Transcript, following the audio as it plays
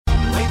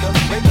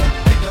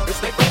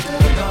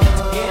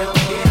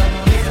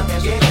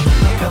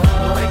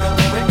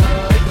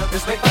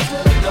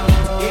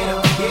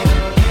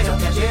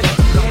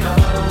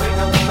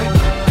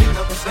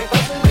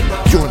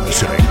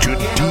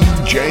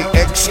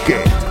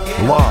Escape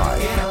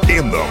live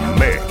in the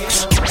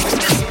mix.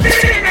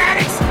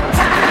 Addicts,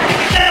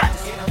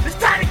 it's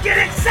time to get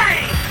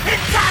insane.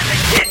 It's time to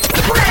get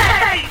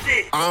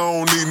crazy. I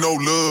don't need no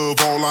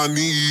love, all I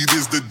need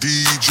is the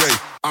DJ.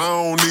 I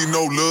don't need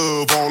no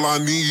love, all I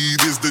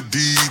need is the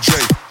DJ.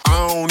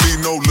 I don't need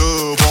no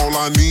love, all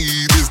I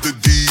need is the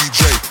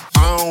DJ.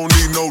 I don't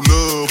need no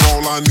love,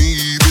 all I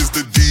need is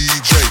the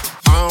DJ.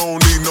 I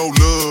don't need no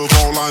love,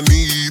 all I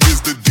need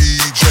is the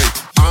DJ.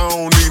 I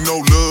don't need no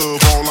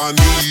love, all I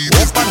need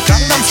is the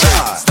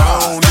DJ.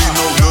 I don't need no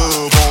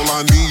love, all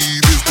I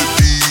need is the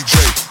DJ.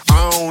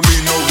 I don't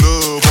need no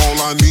love,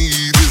 all I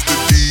need is the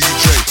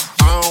DJ.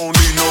 I don't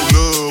need no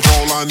love,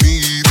 all I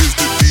need is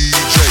the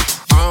DJ.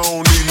 I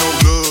don't need no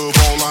love,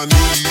 all I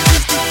need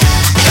is the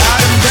DJ.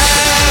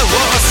 아름다워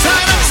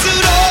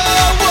사랑스러워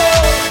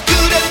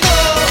그래 너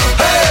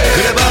hey.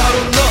 그래 바로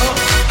너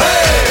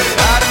hey.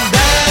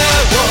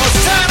 아름다워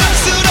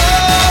사랑스러워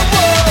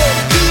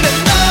그래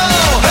너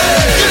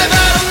hey. 그래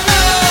바로 너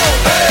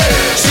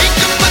hey.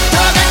 지금부터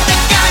갈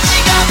때까지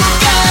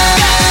가볼까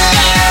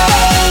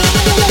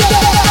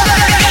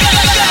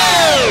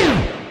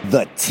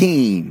The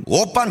team.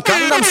 오빤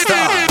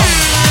강남스타일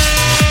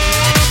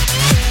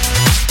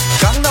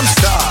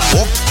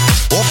강남스타일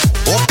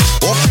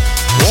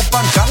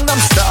오빤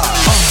강남스타일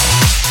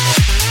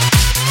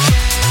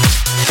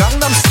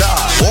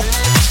강남스타일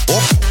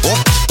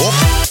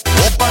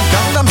오빤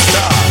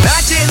강남스타일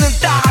낮에는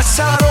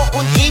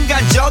따사로운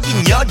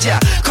인간적인 여자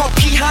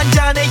커피 한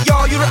잔에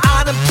여유를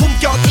아는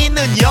품격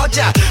있는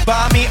여자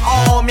밤이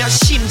오면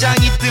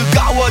심장이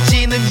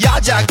뜨거워지는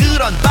여자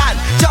그런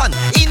반전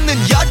있는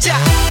여자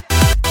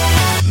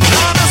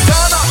너는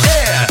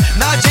선어해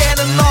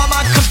낮에는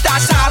너만큼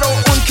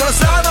따사로운 그런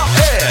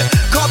선어해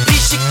커피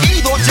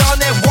식기도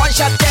전에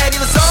원샷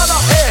때리는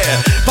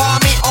선어해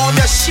밤이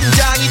오면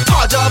심장이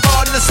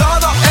터져버리는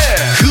선어해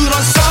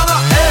그런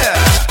선어해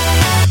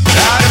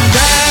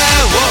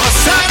아름다워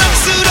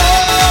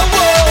사랑스러워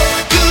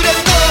그래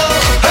너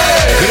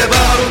hey. 그래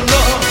바로 너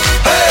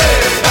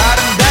hey.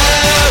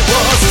 아름다워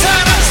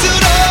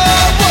사랑스러워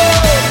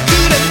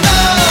그래 너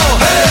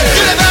hey.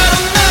 그래 바로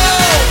너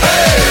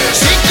hey.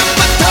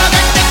 지금부터 갈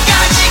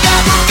때까지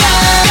가볼까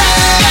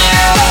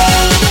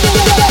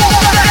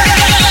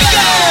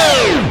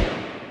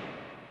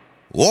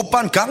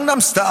오빤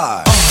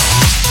강남스타일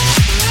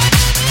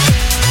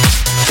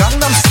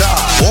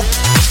강남스타일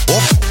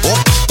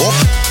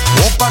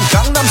오빤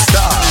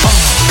강남스타일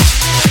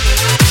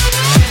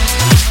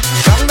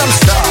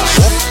강남스타일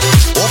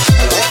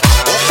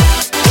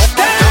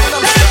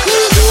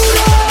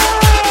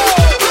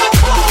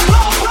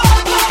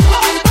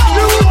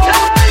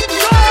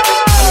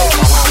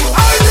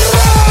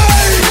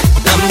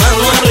La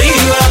mano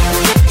arriba,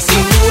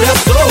 cintura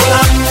sola,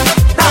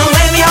 dame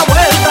media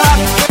vuelta,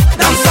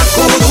 da un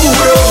saco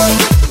duro,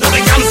 no me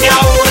canse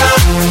ahora,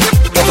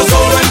 esto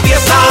solo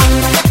empieza,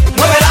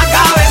 mueve la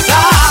cabeza,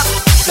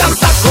 da un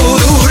saco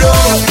duro,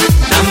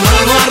 la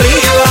mano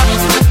arriba,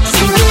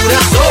 cintura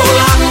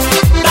sola,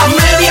 da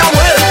media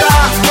vuelta,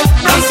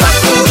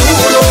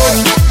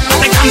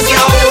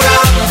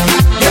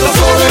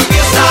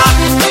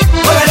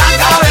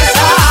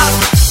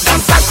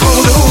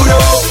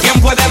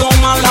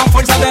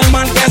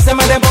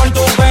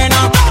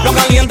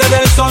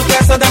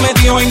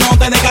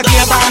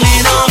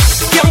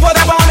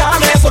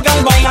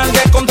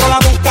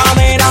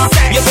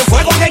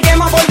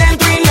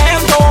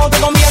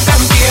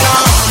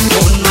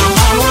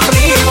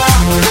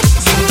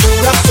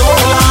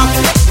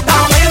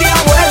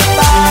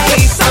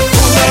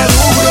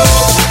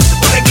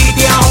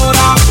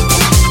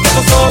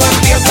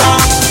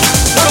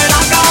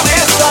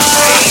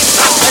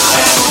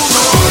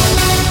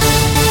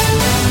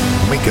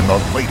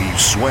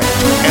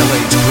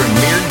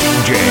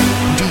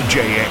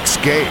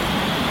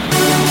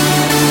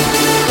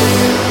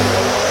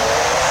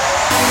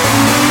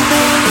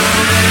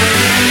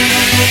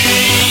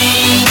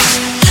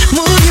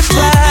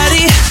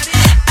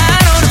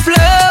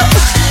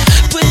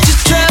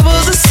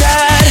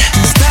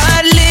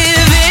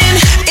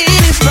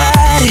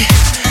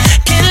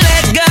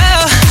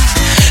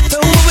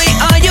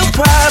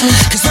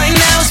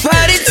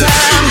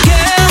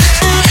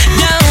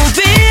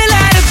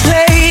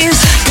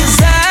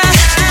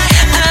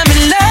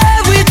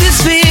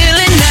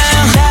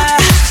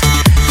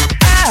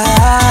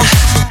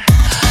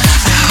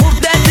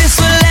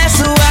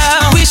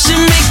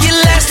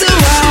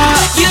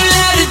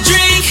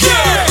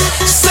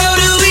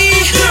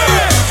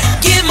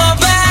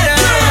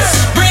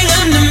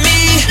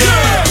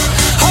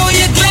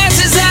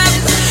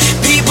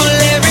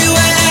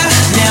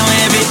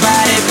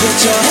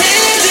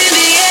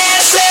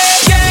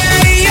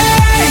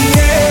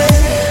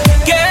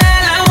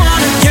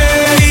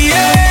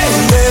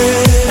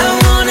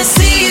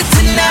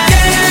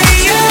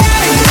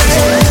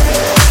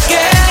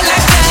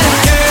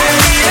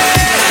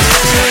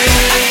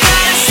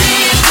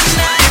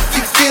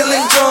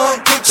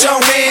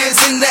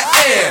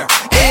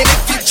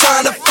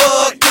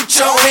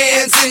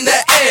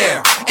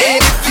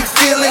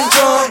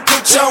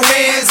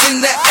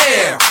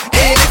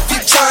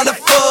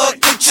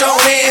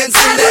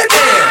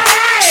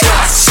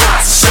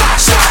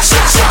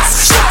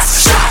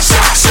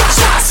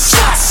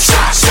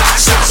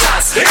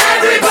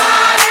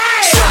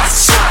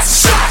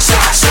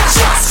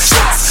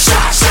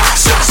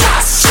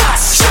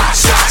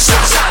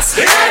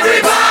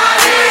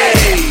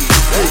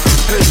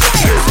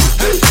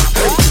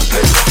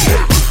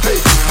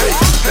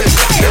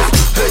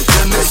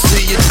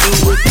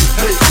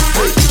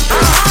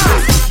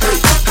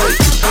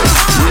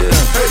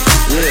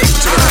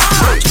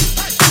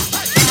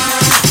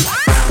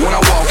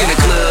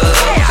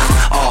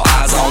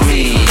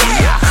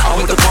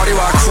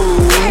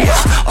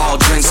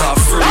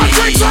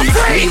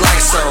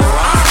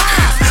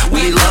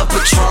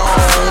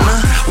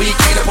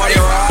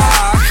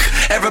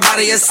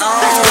 everybody is on.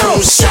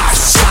 Shots,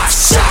 shots,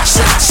 shots, shots,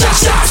 shots,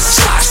 shots,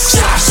 shots, shots,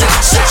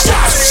 shots, shots, shots,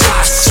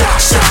 shots,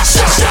 shots, shots,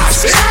 shots,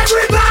 shots.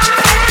 Everybody!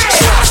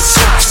 Shots,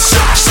 shots,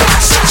 shots, shots,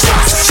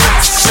 shots,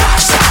 shots, shots,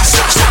 shots,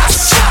 shots,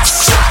 shots,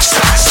 shots,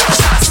 shots, shots,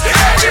 shots.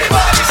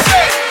 Everybody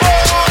say,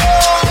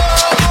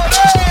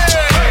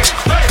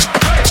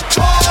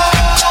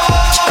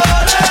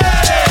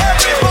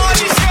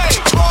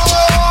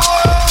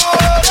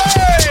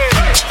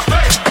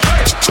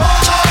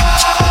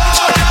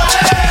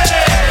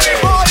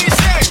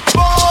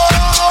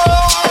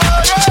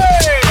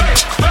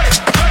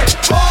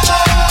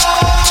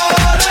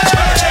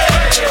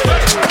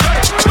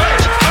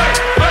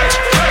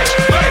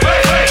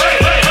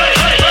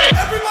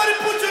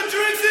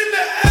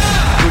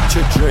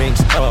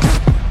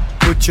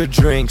 Put your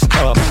drinks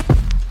up.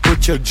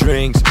 Put your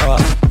drinks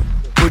up.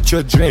 Put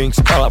your drinks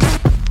up.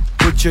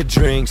 Put your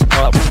drinks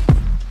up.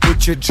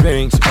 Put your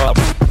drinks up.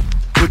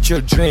 Put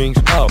your drinks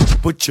up.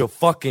 Put your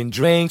fucking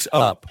drinks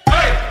up.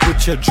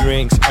 Put your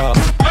drinks up.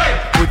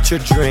 Put your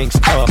drinks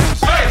up.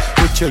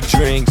 Put your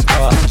drinks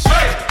up.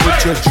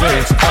 Put your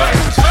drinks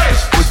up.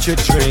 Put your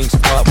drinks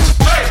up.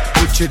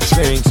 Put your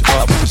drinks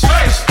up.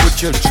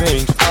 Put your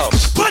drinks up.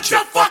 Put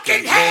your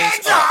fucking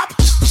hands up.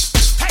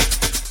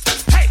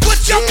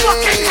 Put your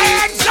fucking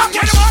hands up.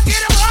 Get 'em up,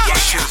 get 'em up.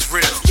 This shit's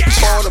real.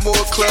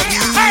 Baltimore club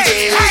music.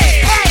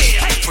 Hey.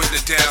 Put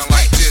it down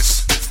like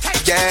this.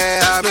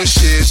 Yeah, I'm in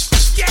shit.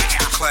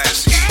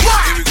 Classy.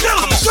 Here we go.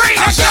 Come on.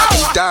 I got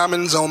these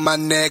diamonds on my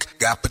neck,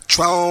 got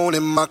Patron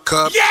in my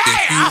cup.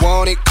 If you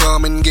want it,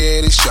 come and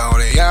get it,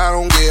 shorty. I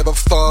don't give a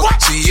fuck.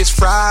 What? See, it's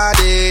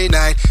Friday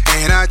night,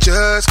 and I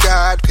just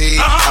got paid.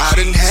 I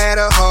done had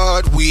a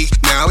hard week,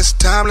 now it's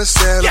time to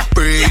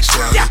celebrate.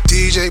 Tell the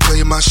DJ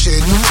play my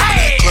shit,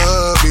 that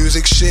club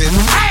music shit.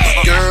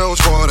 My girls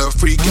wanna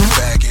freaking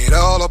back it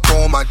all up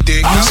on my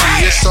dick.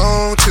 See, it's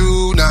on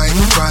tonight,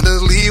 trying to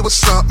leave with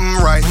something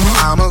right.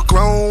 I'm a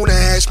grown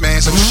ass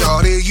man, so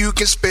shorty, you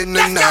can spend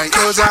the night.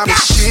 Cause I'm the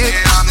shit,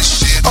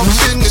 up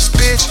in this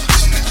bitch.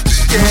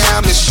 Yeah,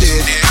 I'm the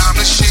shit,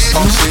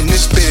 up in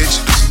this bitch.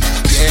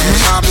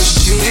 Yeah, I'm the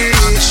shit,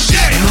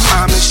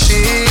 I'm the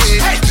shit.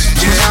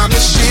 Yeah, I'm the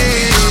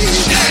shit,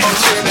 up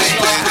in this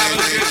bitch.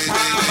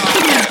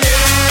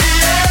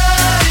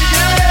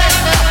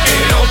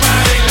 Ain't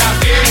nobody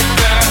like it.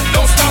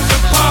 Don't stop the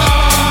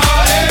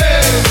party.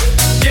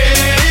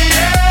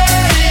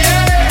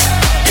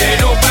 Ain't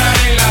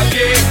nobody like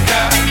it.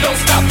 Don't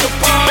stop the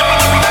party.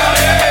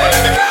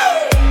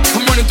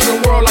 I'm running through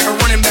the world like a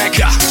running back.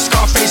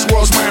 Scarface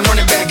world's my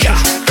running back.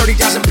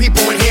 30,000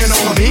 people in here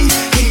know me.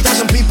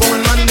 80,000 people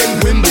in London,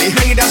 Wembley.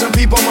 90,000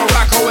 people in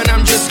Morocco, and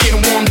I'm just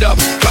getting warmed up.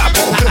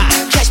 Papo.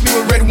 Catch me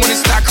with red one in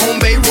Stockholm,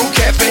 Beirut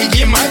Cafe.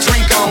 Get my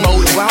drink on.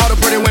 While all the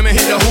pretty women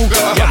hit the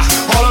hookah.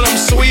 All of them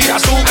sweet,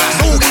 azúcar.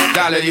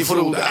 Dale di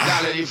fruta.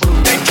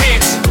 They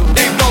can't,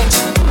 they won't,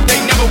 they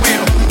never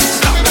will.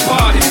 Stop the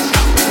party.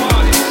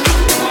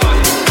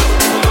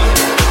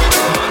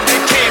 They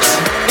can't,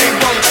 they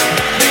won't,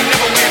 they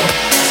never will.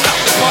 Stop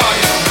the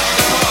party.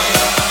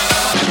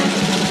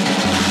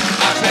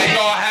 I say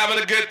y'all having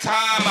a good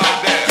time out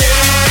there.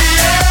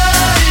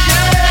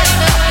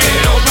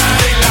 Ain't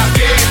nobody like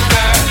it.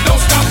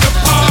 Don't stop the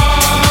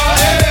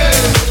party.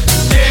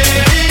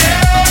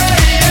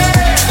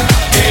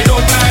 Ain't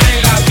nobody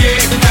like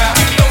it.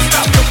 Don't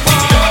stop the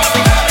party.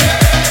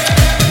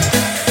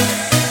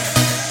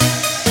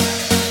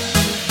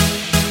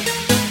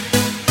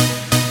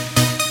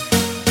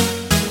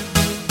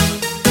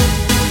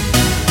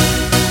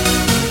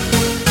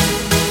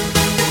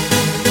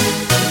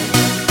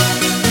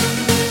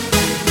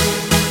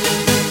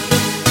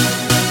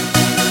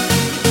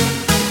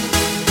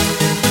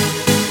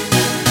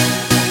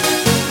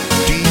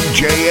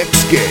 DJ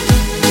Escape.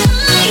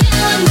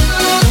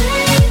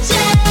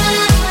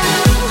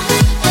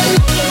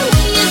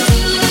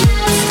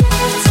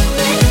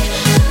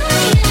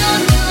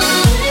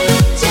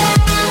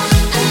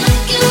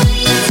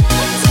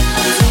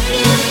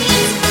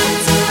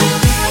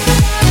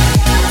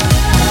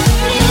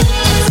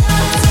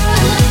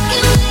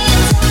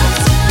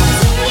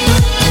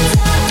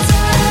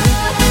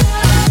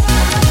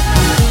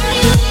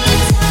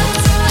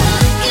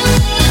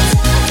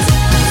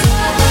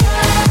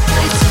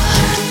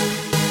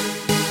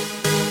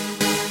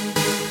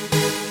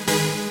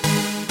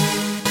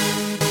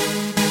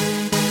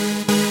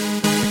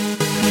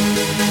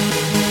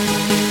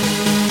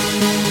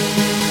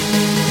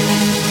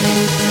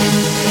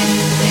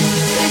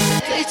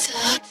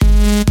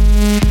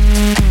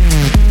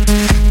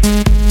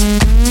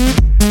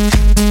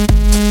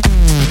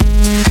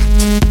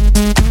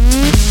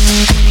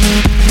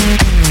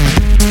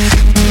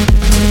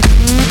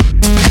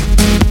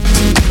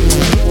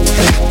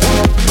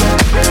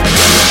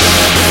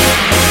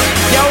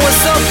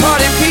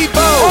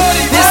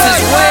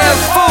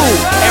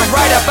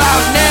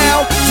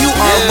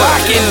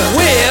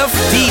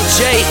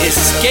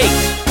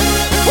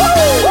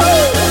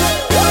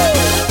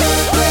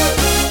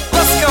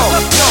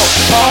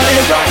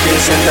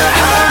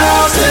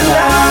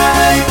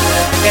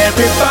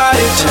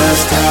 Everybody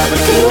just have a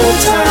good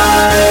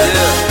time,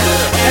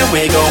 and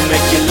we gon'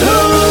 make you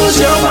lose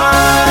your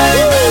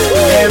mind.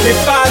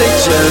 Everybody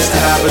just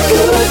have a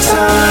good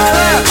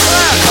time.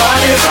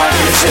 Party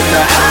rockers in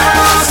the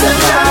house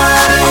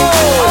tonight.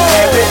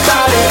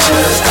 Everybody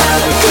just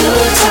have a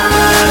good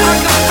time,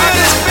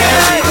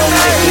 and we gon'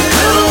 make you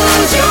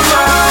lose your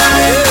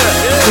mind.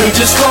 We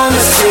just wanna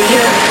see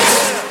you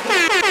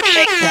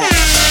shake that.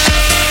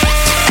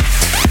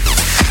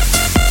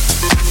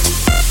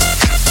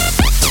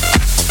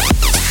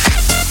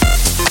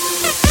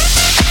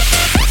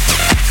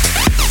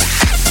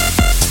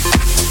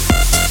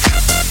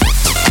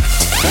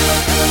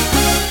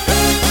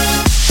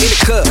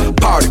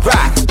 Party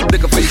rock,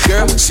 looking for your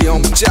girl, she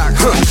on my jock,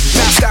 Now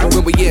stop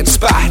when we in the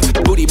spot,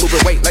 booty moving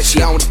weight like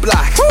she on the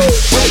block.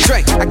 With a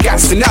drink, I got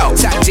to know,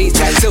 top jeans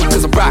tattoo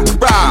cause I'm rock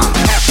wrong.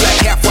 Half black,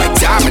 half white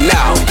diamond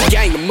now,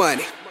 gang of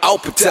money,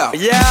 open up.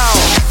 Yo,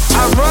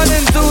 I'm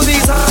running through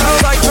these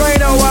halls like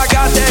Drano, I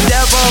got that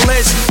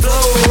devilish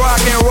flow, rock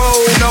and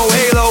roll, no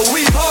halo,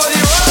 we party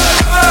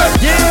rock.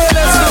 Yeah,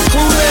 that's the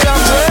crew that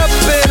I'm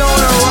reppin' on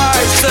the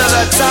rise to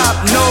the top,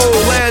 no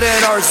lead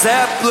in our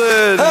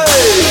Zeppelin.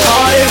 Hey,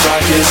 party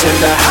rock is in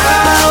the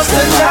house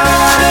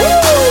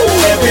tonight.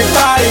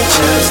 Everybody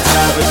just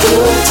have a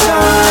good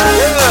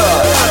time,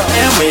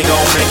 and we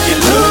gon' make you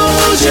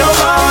lose your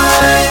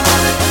mind.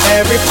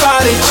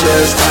 Everybody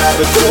just have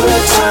a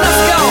good time.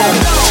 Let's go.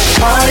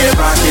 Party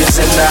rock is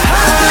in the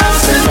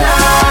house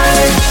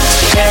tonight.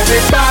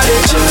 Everybody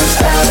just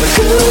have a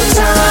good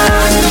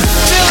time.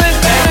 Feeling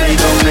bad, we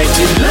gon' make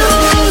you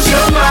lose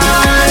your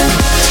mind.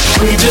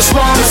 We just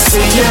wanna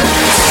see you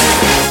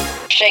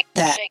shake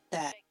that.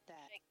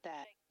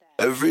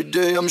 Every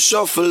day I'm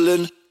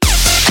shuffling.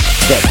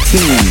 The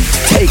team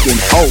taking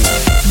over,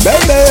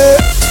 baby.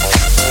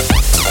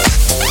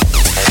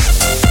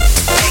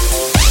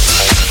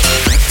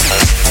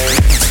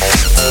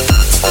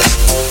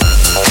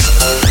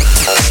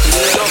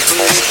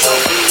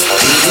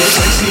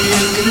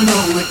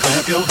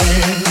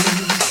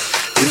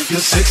 If you're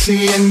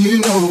sexy and you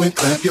know it,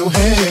 clap your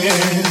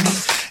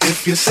hands.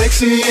 If you're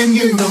sexy and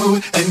you know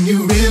it, and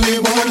you really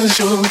wanna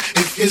show it.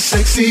 If you're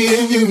sexy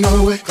and you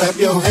know it, clap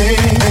your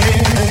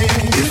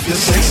hands. If you're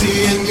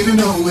sexy and you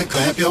know it,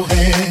 clap your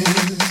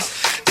hands.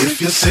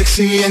 If you're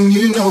sexy and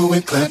you know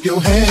it, clap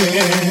your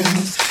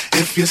hands.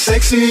 If you're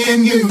sexy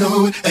and you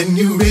know it, and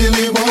you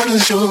really wanna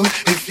show it.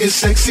 If you're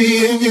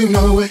sexy and you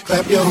know it,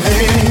 clap your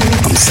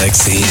hands. I'm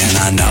sexy and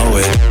I know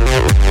it.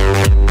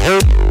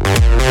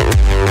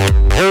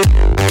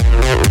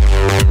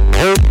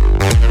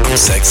 I'm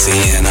sexy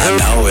and I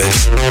know it.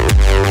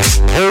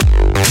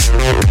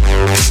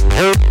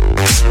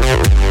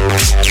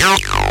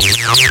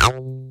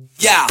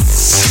 Yeah,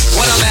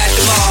 when I'm at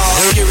the mall,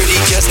 security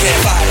just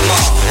can't fight them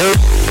all.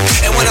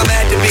 And when I'm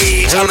at the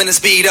beach, I'm in a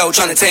Speedo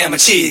trying to tan my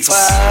cheeks.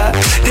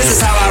 This is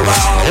how I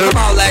roll.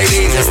 Come on,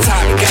 ladies, it's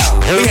time to go.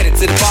 We headed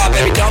to the bar,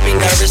 baby, don't be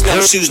nervous.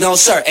 No shoes, no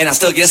shirt, and I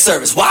still get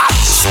service. Watch.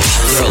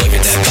 Girl, look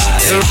at that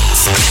body.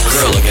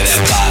 Girl, look at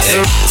that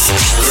body.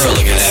 Girl,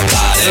 look at that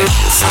body.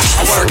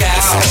 I work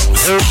out.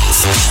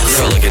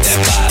 Girl, look at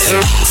that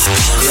body.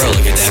 Girl,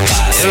 look at that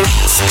body.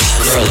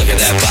 Girl, look at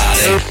that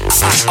body.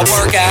 I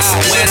work out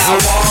when I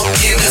walk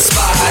in the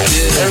spot.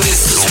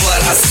 This is what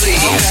I see.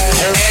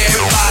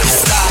 Everybody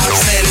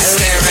stops and is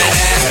staring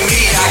at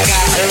me. I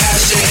got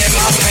passion in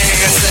my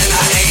pants and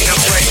I ain't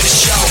afraid to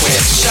show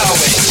it. Show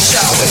it,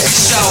 show it,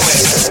 show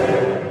it.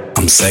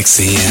 I'm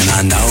sexy and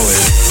I know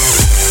it.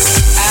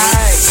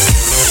 Aye.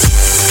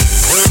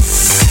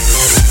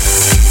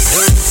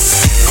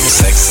 I'm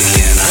sexy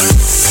and I'm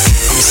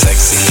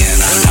sexy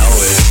and I know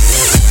it.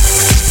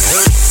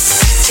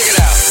 Check it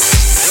out.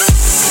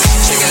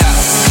 Check it out.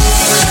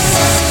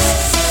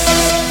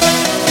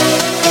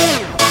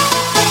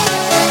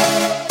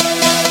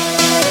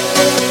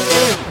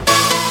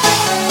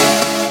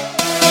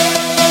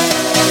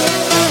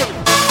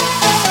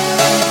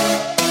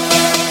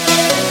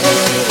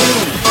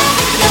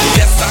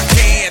 Yes, I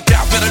can.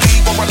 Doubt better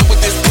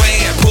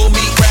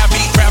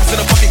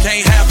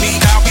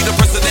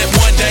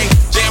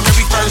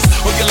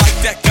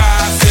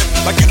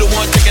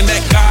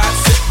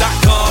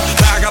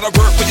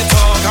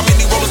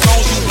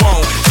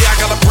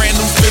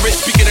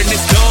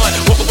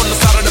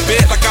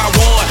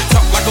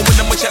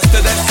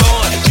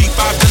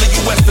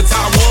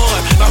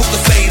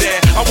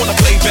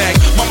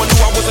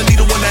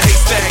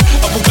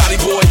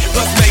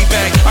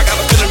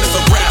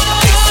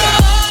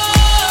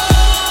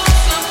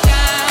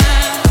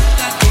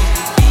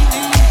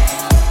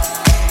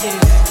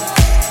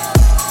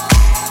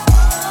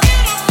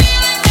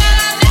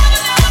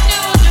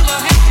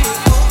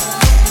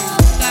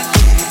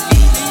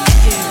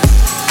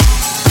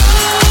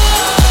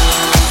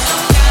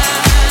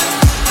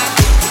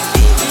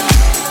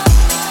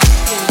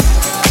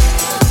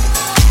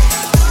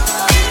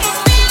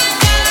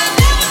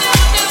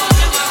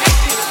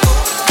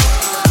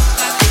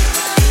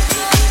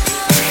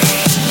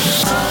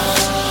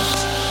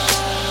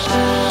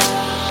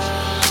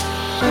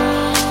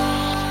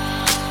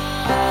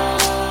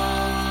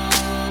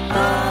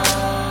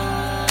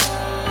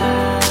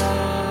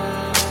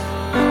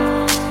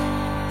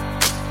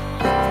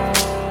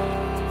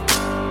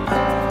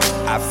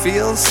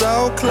feel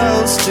so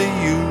close to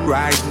you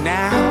right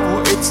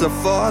now. It's a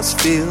force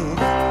field.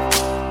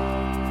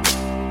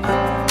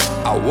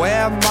 I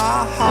wear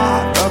my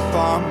heart up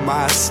on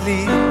my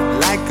sleeve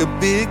like a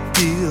big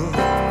deal.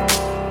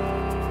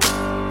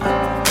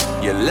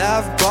 Your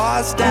love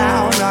pours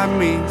down on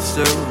me,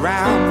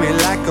 surround me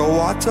like a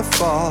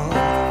waterfall.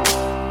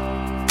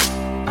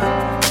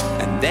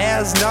 And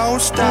there's no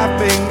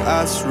stopping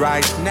us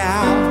right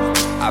now.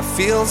 I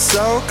feel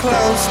so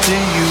close to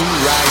you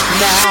right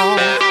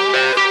now.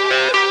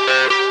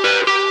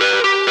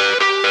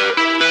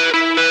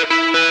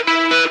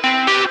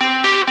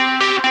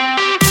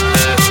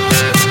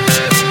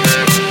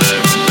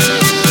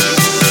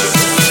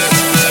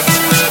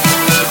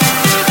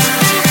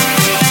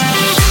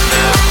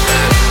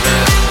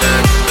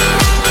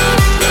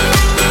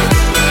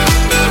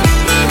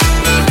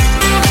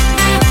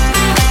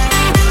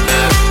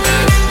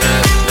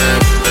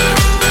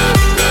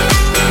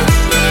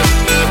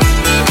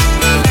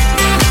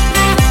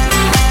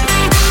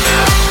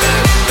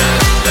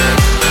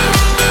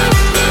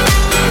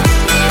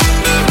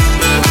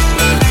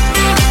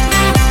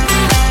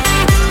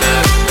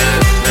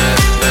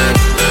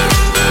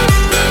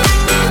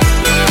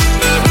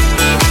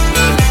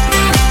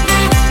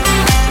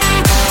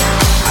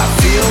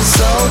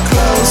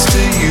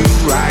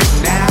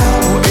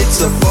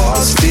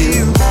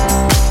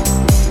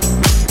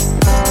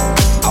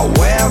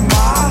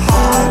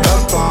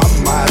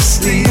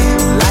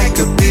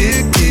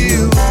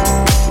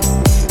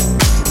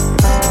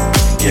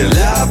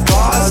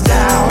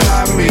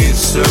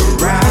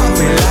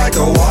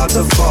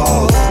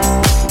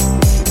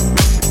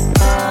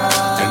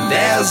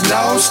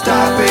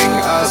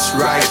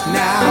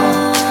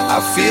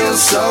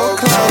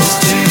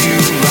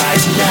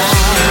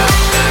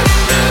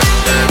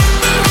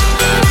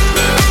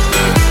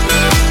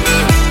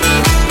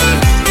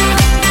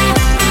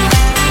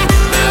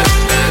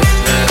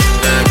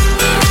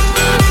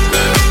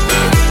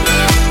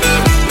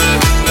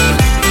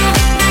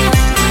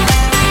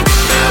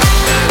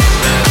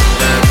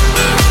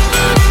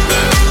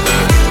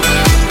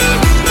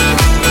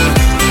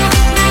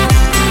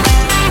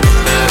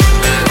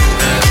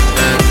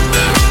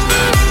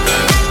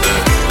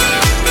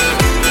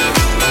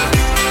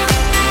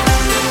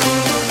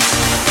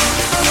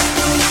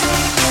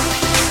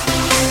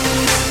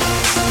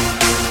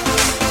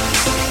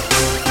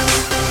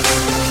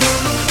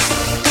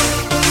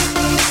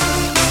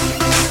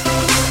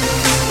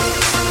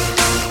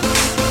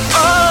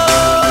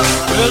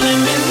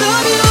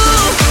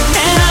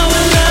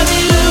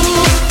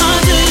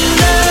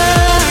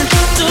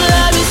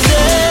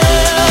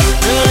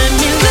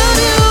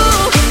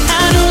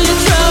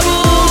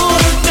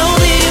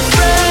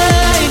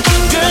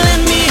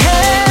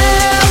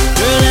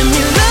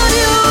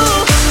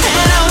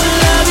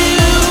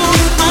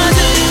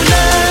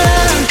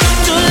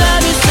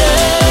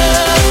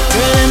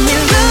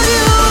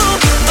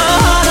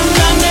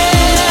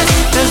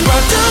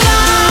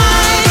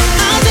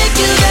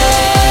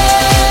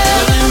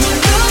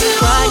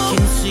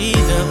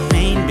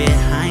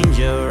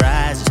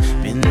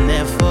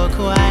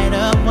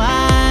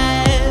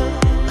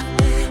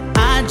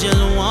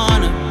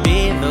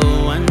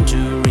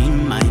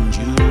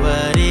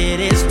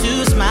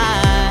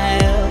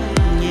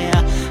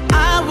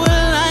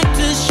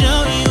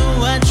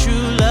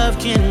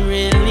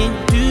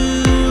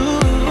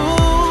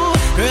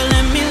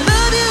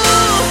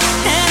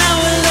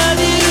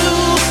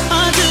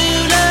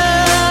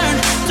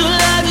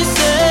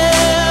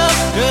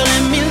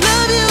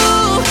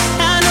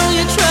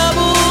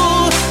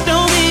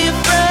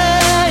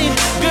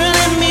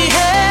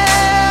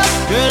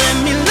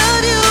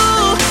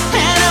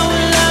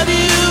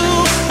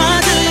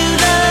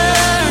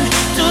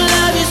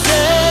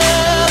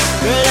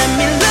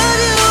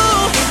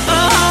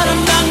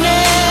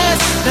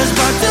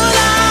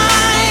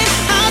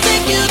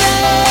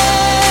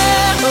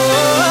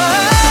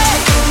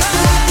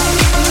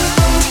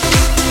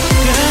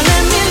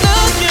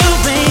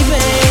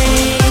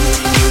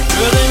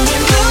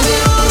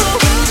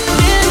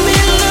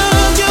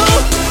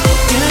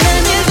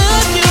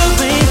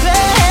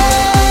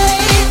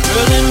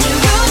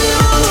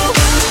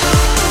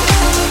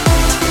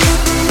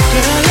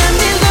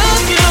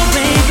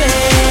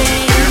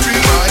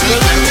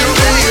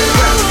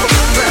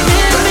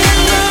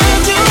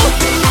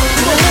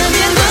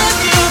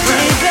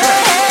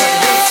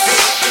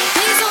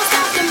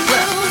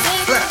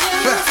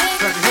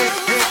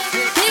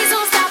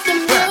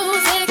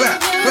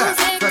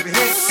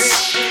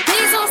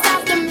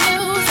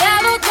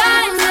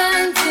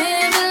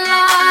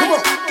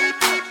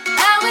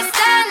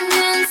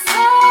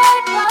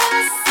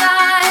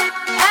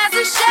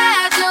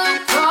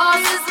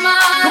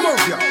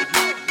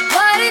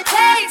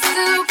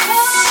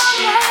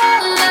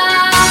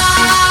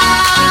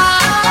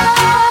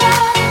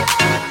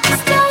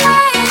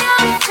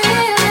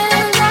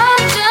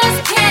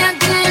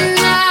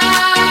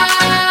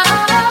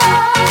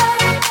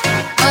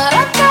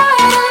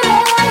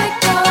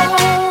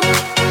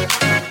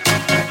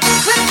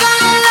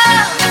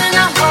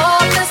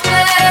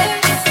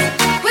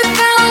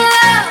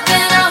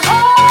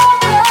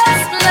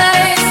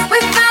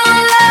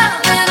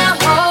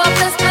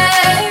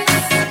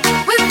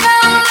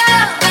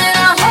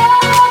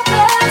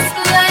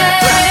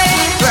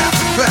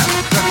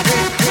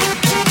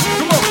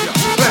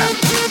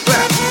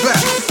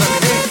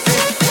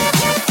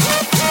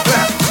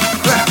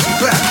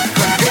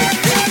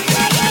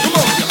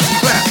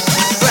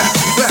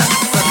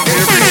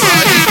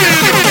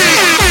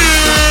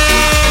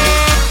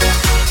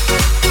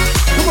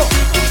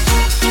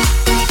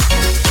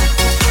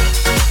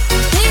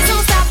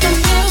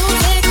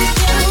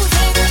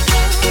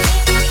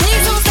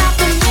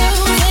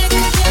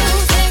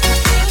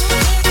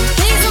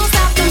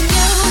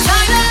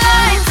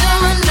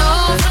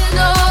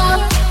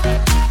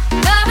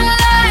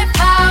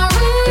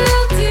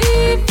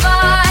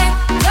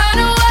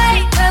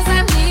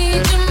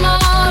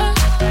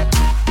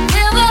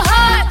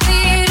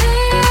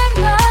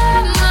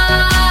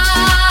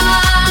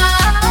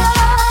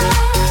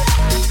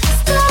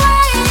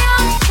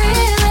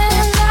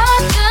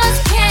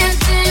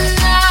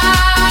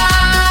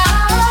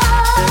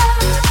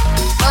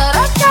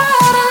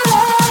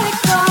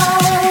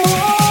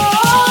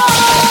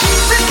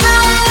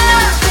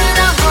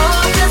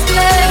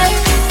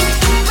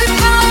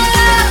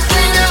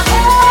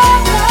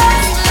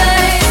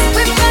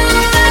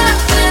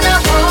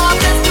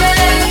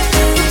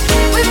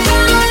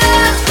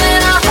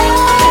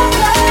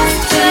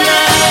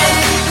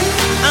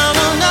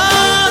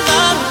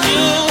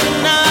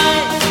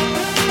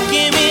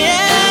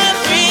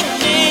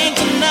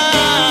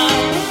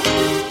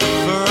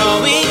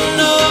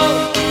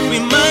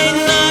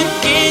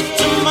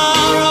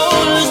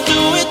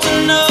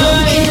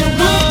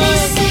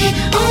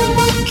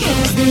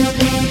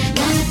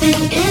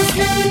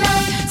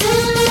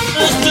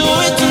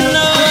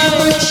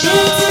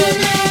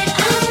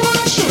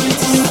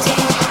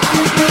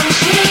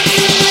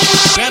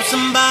 Grab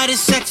somebody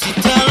sexy,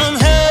 tell them,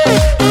 hey,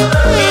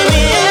 give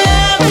me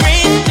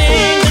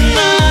everything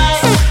tonight.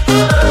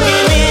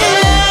 Give me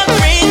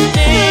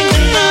everything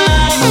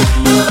tonight.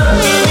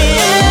 Give me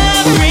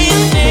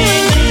everything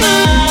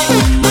tonight.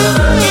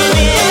 Give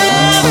me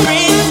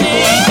everything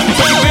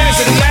tonight.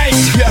 Of the night,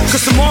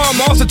 cause tomorrow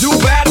I'm off to do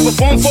battle,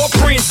 perform for a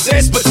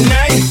princess. But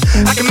tonight,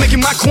 I can make you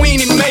my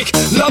queen and make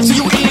love to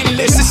you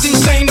endless. It's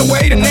insane the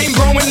way the name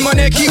growing,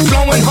 money keep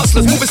flowing.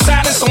 Hustlers moving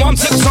silent, so I'm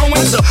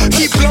tiptoeing. So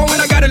keep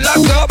blowing, I got it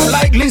locked up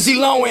like Lindsay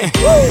Lohan.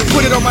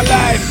 Put it on my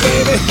life,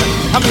 baby.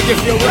 I'ma give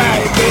you a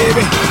ride,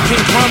 baby.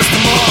 Can't promise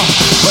tomorrow,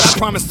 but I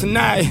promise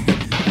tonight.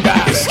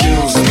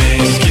 Excuse me,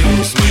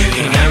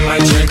 and I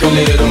might drink a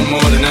little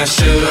more than I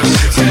should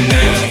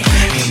tonight.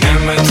 And I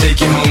might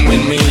take you home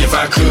with me if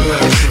I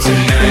could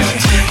tonight.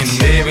 And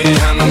baby,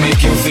 I'ma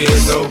make you feel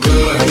so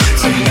good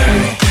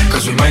tonight.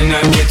 Cause we might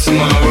not get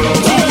tomorrow.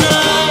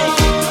 Tonight,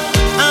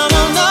 I'm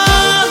on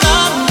all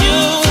of you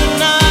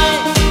tonight.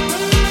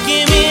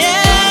 Give me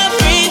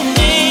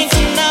everything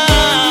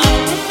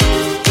tonight.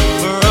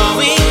 For all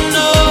we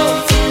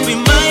know, we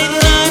might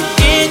not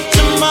get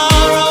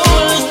tomorrow.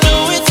 Let's do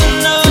it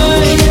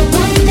tonight.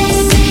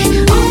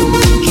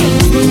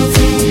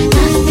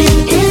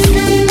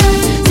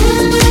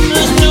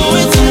 Let's do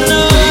it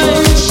tonight.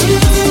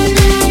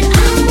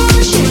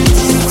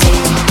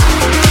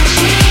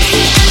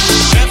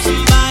 Grab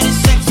somebody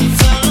sexy,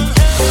 tell them,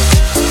 hey.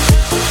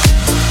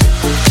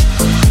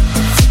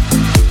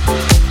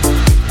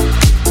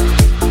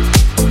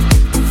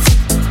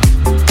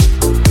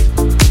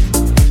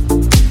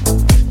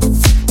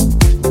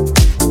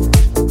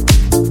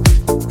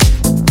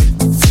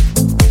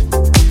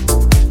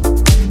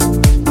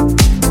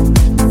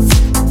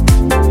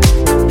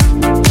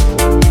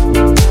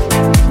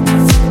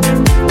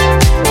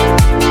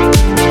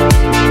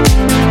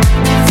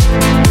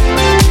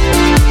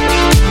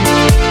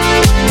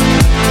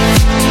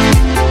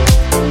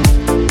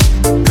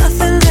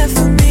 Nothing left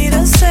for me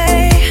to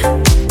say.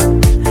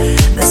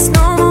 There's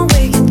no more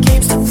wicked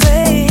games to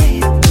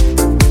play.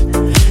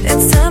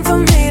 It's time for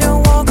me to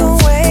walk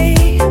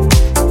away.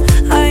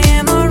 I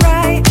am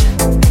alright.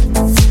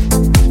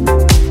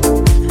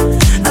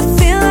 I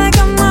feel like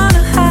I'm on a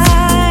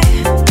high.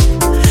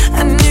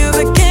 A new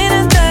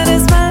beginning, that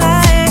is my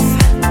life.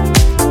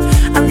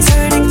 I'm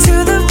turning to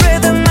the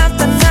rhythm of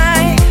the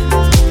night.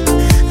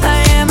 I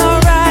am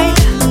alright.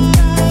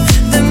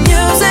 The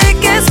music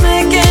is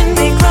making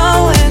me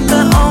glow, and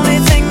the only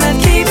thing that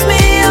keeps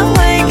me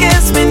awake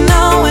is me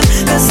knowing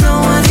there's no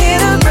one here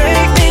to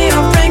break me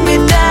or bring me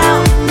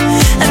down,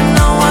 and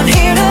no one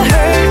here to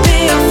hurt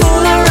me or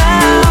fool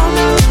around.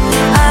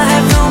 I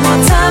have no more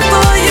time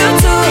for you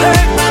to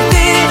hurt my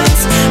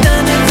feelings.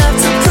 Done enough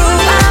to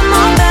prove I'm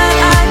all that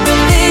I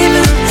believe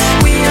in.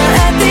 We are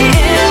at the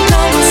end, no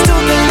more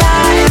stupid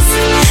lies.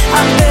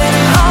 I'm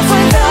better off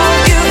without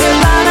you here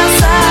by my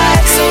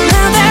side. So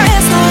now there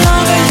is no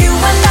longer you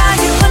and I,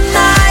 you and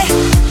I.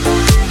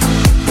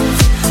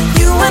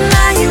 You and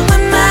I, you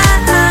and I.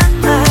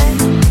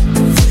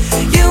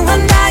 You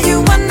and I, you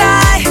and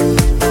I.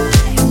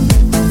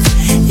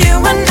 You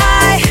and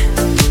I.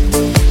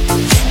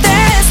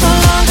 There is no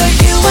longer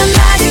you and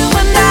I, you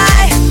and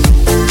I.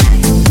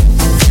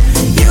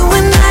 You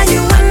and I,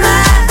 you and I.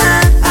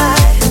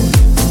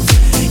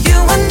 You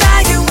and I,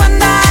 you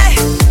and I.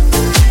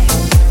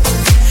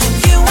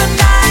 You and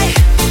I.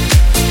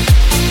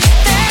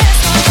 There is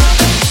no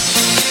longer.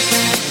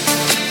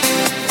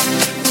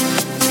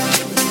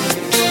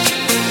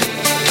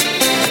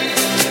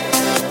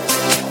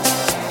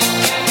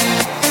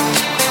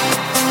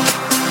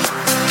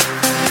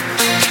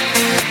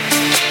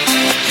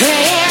 Her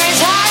hair is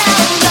hollow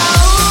and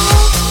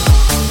gold.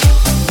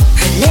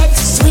 Her lips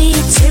are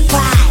sweet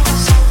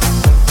surprise.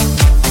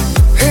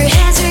 Her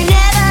hands are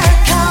never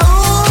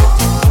cold.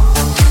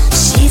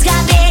 She's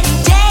got Betty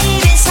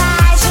Davis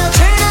eyes. She'll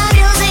turn the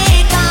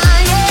music on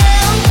you.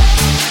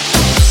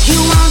 You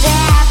won't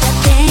have to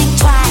think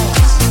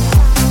twice.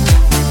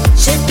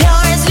 She's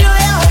pure as New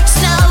York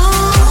snow.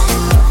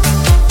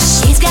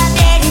 She's got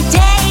Betty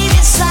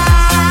Davis eyes,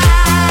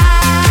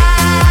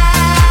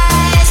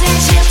 and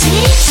she'll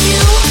teach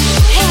you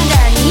and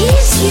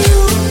ease you.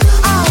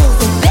 All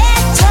the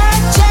better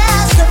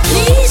just to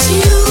please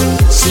you.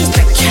 She's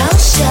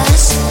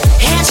precocious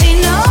and she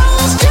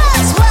knows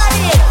just what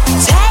it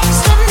takes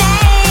to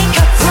make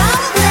a pro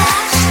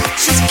blush.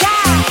 She's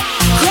got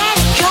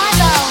credit card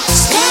low,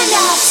 stand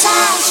up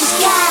size. She's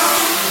got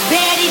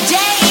Betty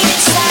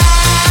Davis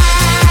eyes.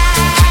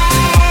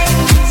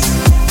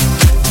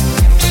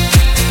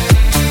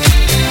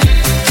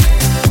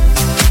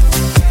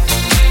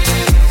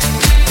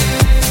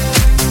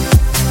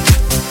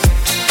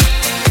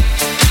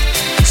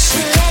 She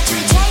let you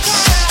take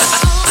her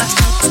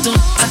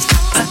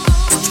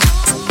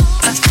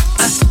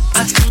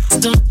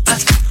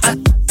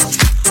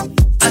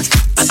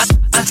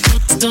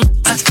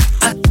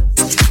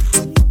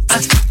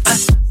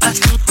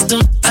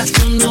I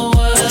don't know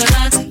what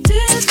I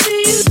did to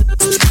you.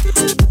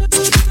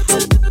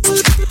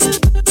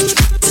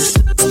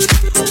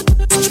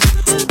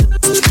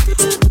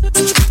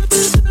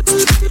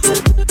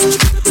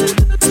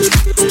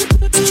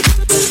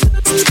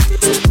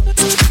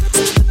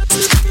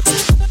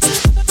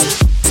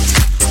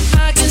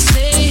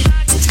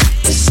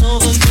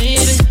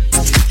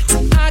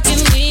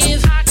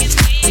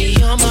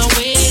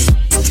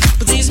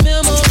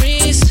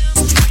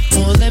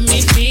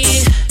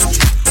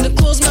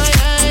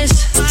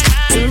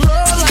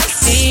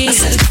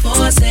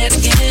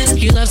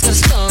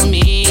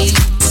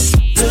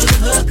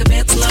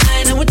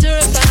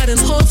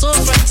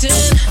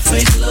 acting.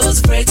 Afraid to lose,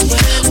 afraid to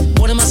win.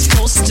 What am I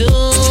supposed to do?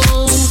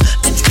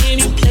 The game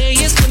you play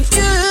is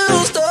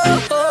confused.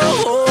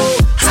 Oh,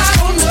 I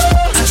don't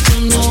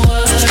know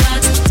what I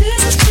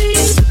did to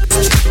you.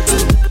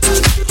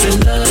 Your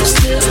love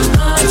still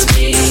haunts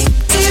me,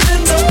 even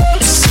though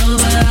it's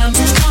over. I'm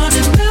on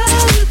and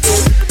out with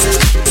you.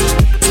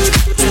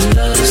 Your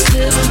love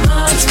still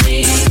haunts me.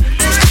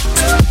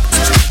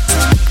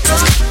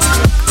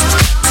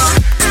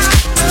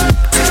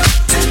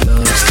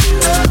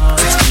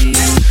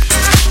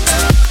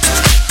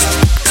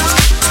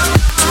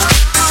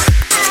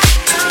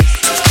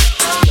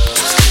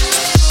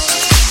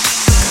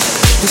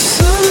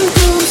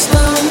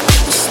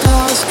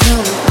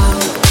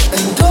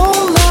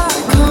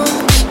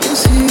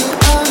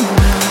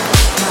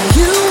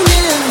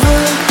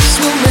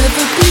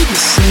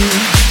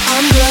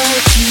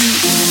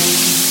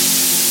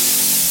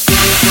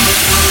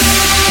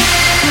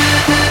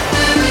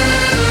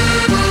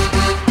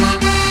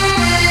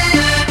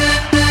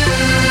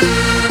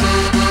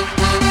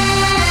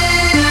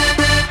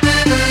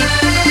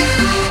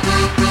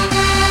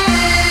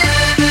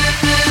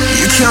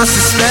 Cast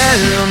a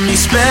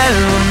spell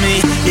on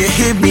me. You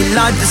hit me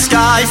like the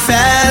sky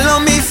fell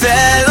on me.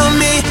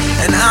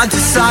 And I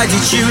decided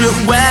you look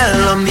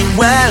well on me.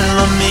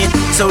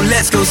 So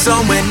let's go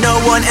somewhere no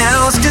one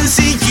else can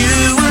see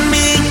you and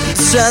me.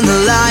 Turn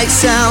the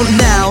lights out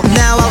now.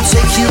 Now I'll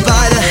take you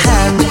by the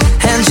hand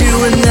you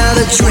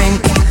another drink.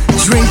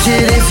 Drink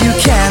it if you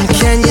can.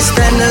 Can you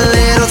spend a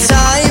little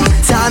time?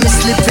 Time is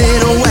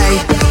slipping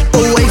away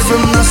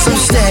from us, so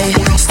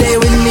stay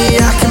with me.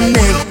 I can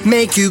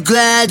make you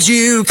glad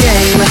you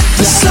came.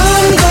 The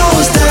sun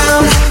goes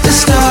down, the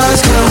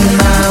stars come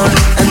out,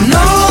 and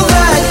all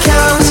that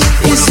counts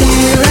is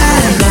here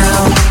and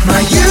now.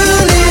 My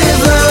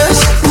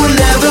universe will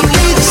never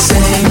be the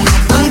same.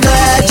 I'm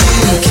glad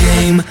you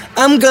came.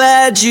 I'm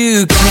glad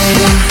you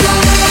came.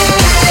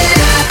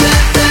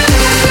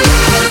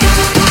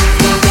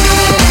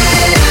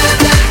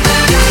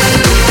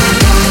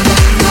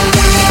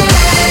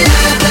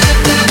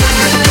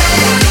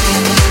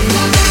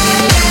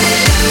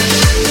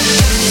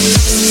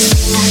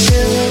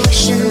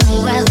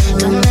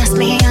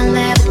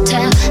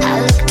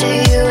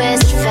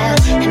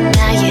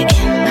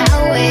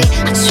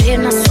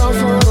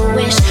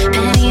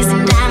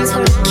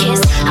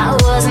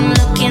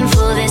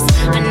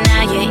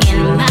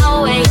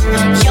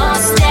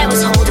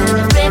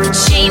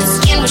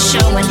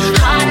 Showing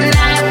hot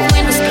night,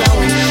 wind was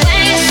blowing.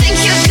 Where you think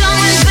you're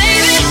going,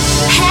 baby?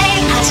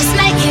 Hey, I just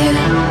met you,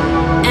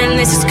 and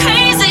this is crazy.